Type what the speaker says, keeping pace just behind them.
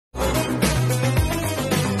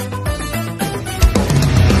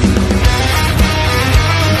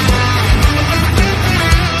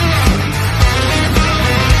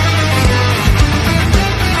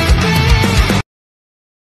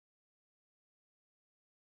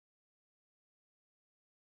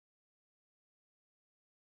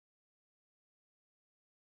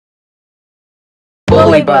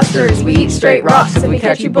bully busters. We eat straight rocks. If we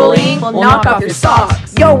catch you bullying, we'll knock off your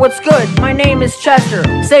socks. Yo, what's good? My name is Chester.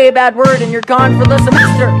 Say a bad word and you're gone for the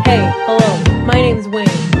semester. Hey, hello, my name's Wayne.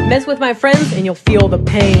 Mess with my friends and you'll feel the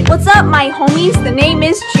pain. What's up, my homies? The name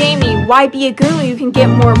is Jamie. Why be a goon when you can get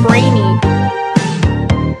more brainy?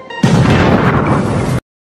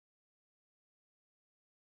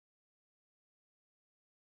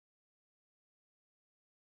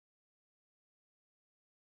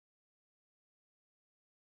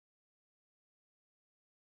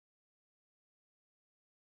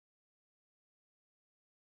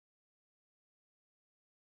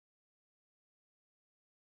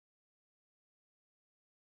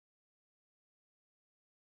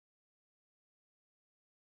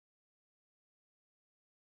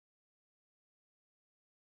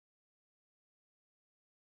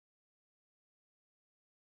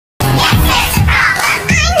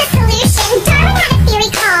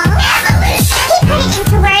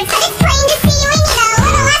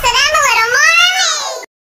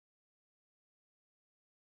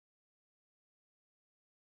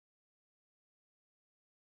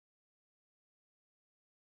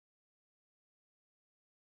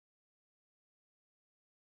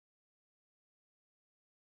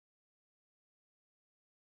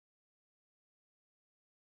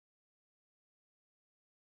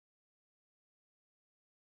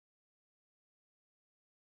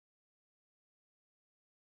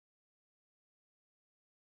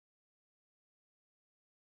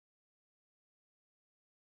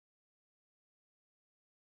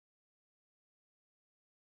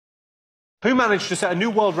 Who managed to set a new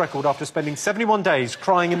world record after spending 71 days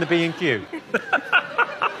crying in the B&Q?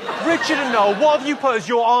 Richard and Noel, what have you put as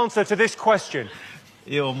your answer to this question?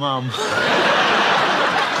 Your mum.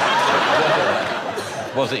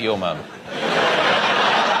 Was it your mum?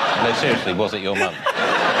 No, seriously, was it your mum?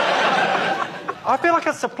 I feel like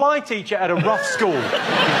a supply teacher at a rough school.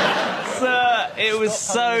 Sir, it was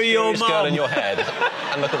so your mum. Girl in your head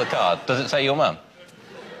and look at the card. Does it say your mum?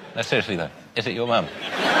 No, seriously, though. Is it your mum?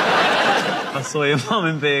 I saw your mum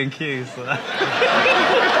in B&Q, sir.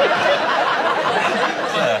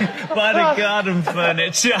 By the garden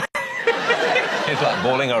furniture. She's like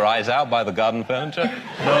bawling her eyes out by the garden furniture.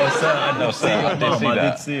 No, sir, I did see that. I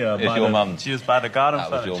did see her. It's your mum. She was by the garden That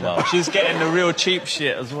furniture. was your mum. She was getting the real cheap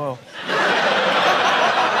shit as well.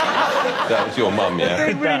 That was your mum, yeah?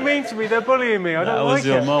 They're really mean to me. They're bullying me. I don't like it.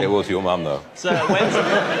 That was your mum. It was your mum, though. Sir,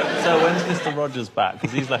 when's Mr. Rogers back?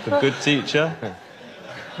 Because he's like a good teacher.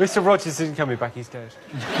 Mr. Rogers isn't coming back. He's dead.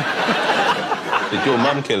 Did your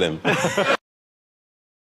mum kill him?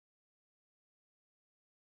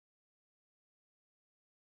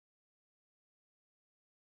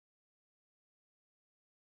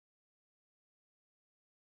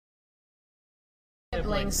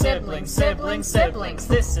 Siblings, siblings, siblings, siblings.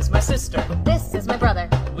 This is my sister. This is my brother.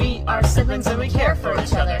 We are siblings and we care for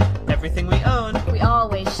each other. Everything we own, We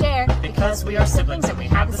always share because we are siblings and we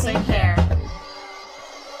have the same hair.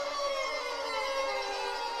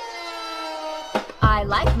 I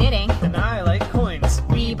like knitting. And I like coins.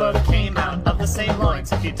 We both came out of the same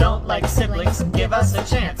loins. If you don't like siblings, give us a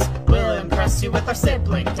chance. We'll impress you with our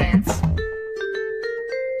sibling dance.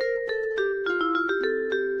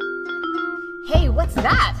 Hey, what's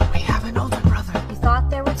that? We have an older brother. You thought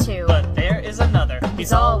there were two. But there is another.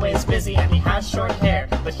 He's always busy and he has short hair.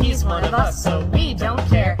 But he's one of us, so we don't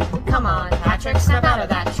care. Come on, Patrick, snap out of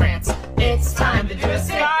that trance. It's time to do a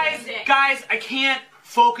stick. Guys, I can't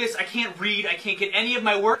focus, I can't read, I can't get any of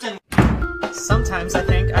my work done. Sometimes I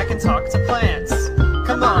think I can talk to plants.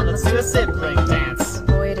 Come on, let's do a sibling dance.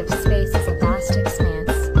 Void of space is a vast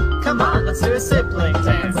expanse. Come on, let's do a sibling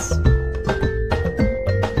dance.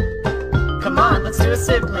 Come on, let's do a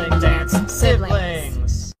sibling dance.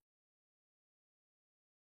 Siblings.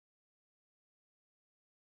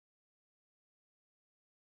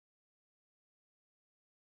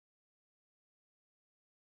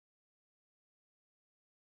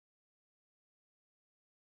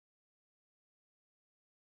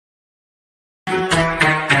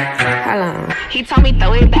 He told me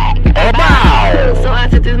throw it back. So I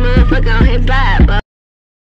took this motherfucker on his lap.